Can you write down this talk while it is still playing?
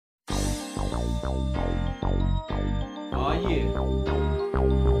Oh yeah.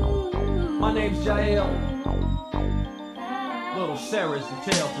 My name's Jahil. Little Sarah's the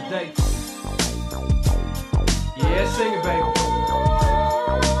tale today. Yeah, sing it, baby.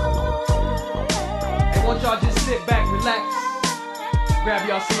 Hey, won't y'all just sit back, relax, grab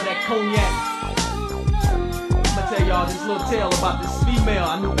y'all some of that cognac. I'ma tell y'all this little tale about this female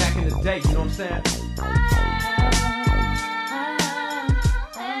I knew back in the day, you know what I'm saying?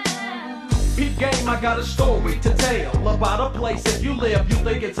 Peep game, I got a story to tell about a place if you live, you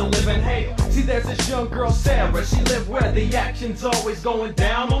think it's a living hell. See, there's this young girl, Sara, she lived where the action's always going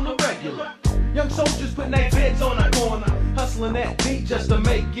down on the regular. Young soldiers putting their bids on a corner, hustling that beat just to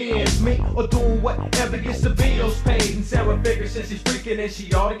make ends meet, or doing whatever gets the bills paid. And Sara figures since she's freaking and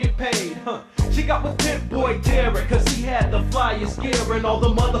she ought to get paid, huh? She got with Pimp Boy Derek, cause he had the flyest gear and all the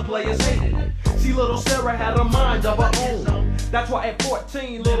mother players hated it. See, little Sara had a mind of her own. That's why at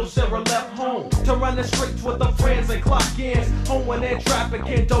 14, little Sara left home to run the streets with her friends and clock ins. Home when they're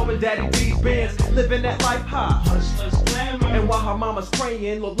trafficking, dope and Daddy D's Benz, living that life high. And while her mama's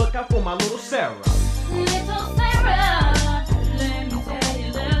praying, look out for my little Sara. Little Sara, let me tell you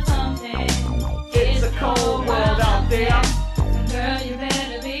a little something. It's a cold world out there. Girl, you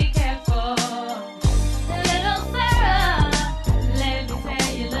better be careful. Little Sara, let me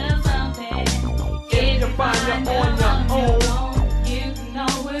tell you a little something. If you find you're on your own, you can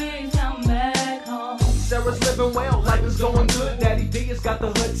always come back home. Sara's living well, life is going good. Daddy D has got the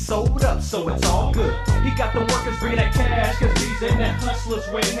hood sold up, so it's all good. He got the workers bringing that cash, cause D's in that hustler's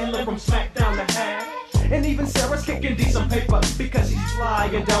way, handling from smack down to hash. And even Sara's kicking D some paper, because he's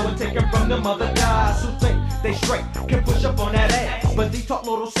flying down and taking from them other guys who think they straight can push up on that ass. But D taught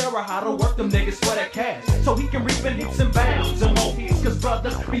little Sara how to work them niggas for that cash, so he can reap in heaps and bounds and more heaps, cause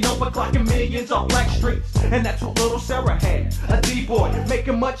brothers be known for clocking millions off black streets. And that's what little Sara had, a D-boy,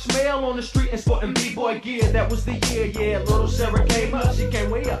 making much mail on the street and sporting B-boy gear. That was the year, yeah, little Sara came up, she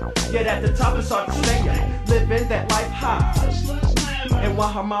came way up, yet at the top it's hard to stay up, living that life high. And while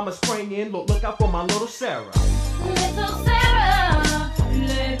her mama's praying, look out for my little Sara. Little Sara,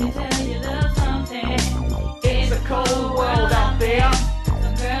 let me tell you a little something. It's a cold world out there.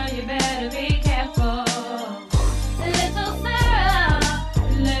 So girl, you better be careful. Little Sara,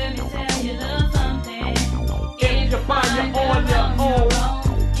 let me tell you a little something. If you find you're on your own,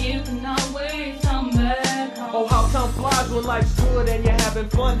 you can always come back home. oh, how time flies when life's good and you're having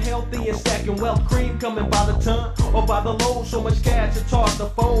fun, healthy and stacking wealth. Cream coming by the ton or by the load. So much cash it's hard to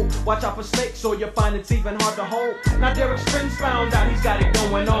fold. Watch out for snakes or you'll find it's even hard to hold. Now Derek's friends found out he's got it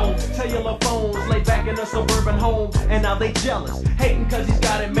going on. Cellular phones laid back in a suburban home, and now they jealous, hating cause he's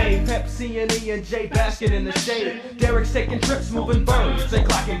got it made. Pepsi and E&J basket in the shade. Derek's taking trips, moving birds and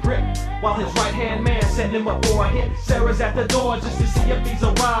clocking grip, while his right hand man setting him up for a hit. Sara's at the door just to see if he's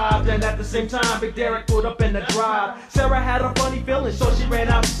arrived, and at the same time Big Derek put up in the drive. Sara had a funny feeling, so she ran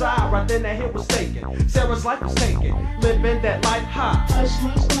outside. Right then that hit was taken, Sara's life was taken, living that life high.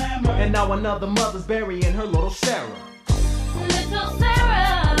 And now another mother's burying her little Sara. Little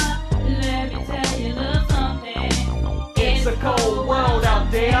Sara, let me tell you a little something. It's a cold world out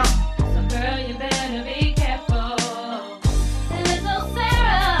there. So girl, you better be careful. Little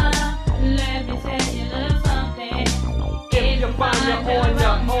Sara, let me tell you a little something. If you find you're on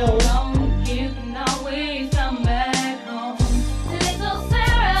your own, you can always come back home. Little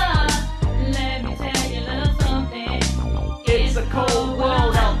Sara, let me tell you a little something. it's a cold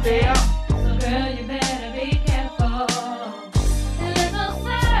world out there. So girl, you better be careful. Little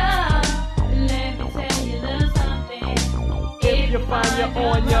Sara, let me tell you a little something. If you find you're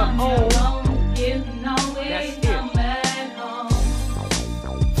on your own, you can always that's